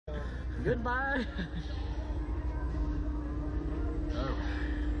Goodbye. Oh,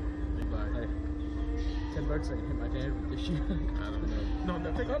 Levi. Hey, $10 I can hit my dad with this shoe. I don't know. No,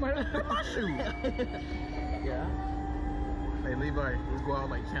 take my shoe. Yeah. Hey, Levi, let's go out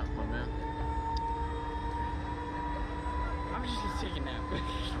like champs, my man. I'm just gonna take a nap.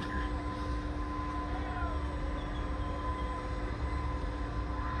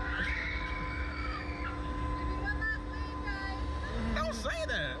 Don't say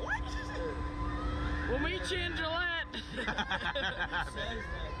that. What? We'll meet you in Gillette.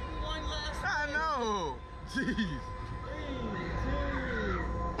 I know. Jeez.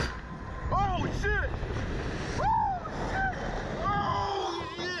 Oh shit! Oh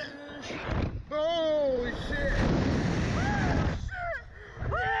shit! Oh shit! Oh shit!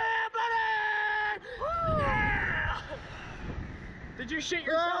 Yeah, buddy! Yeah! Did you shit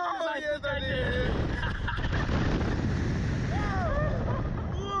yourself? Oh, I yes, think I did.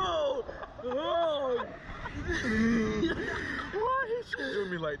 Whoa! Why he shooting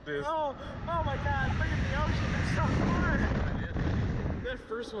me like this? Oh my God! Look at the ocean. That's so fun. That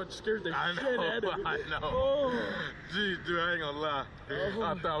first one scared the shit out of me. I know. Oh. Jeez, dude, I ain't gonna lie. I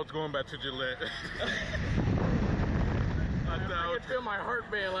thought I was going back to Gillette. I could feel my heart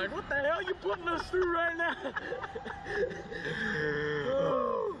being like, what the hell are you putting us through right now?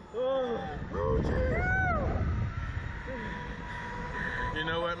 You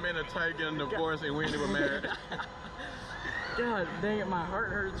know what, man? A tight getting divorced and we ain't even married. God dang it, my heart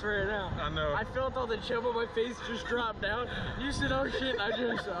hurts right now. I know. I felt all the chub on my face just drop down. You said, oh shit, and I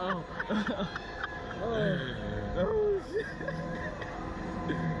just, oh shit.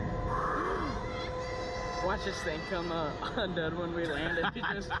 Watch this thing come undone when we landed. He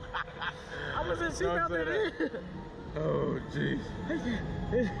just, I was in seatbelt there. Oh jeez.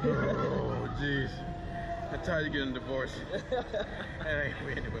 Oh jeez. That's how you getting divorced. And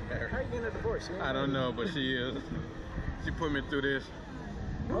we ain't even married. How are you getting a divorce? I don't know, but she is. She put me through this.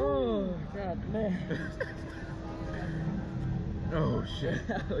 Oh God, man. Oh shit.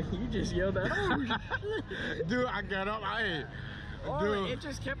 You just yelled out. Oh shit. Dude, I got up. Dude, it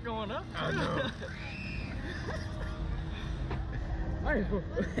just kept going up. I know.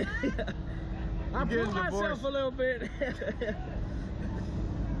 I pulled myself a little bit.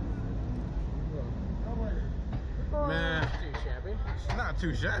 Man, Too shabby. it's not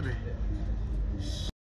too shabby.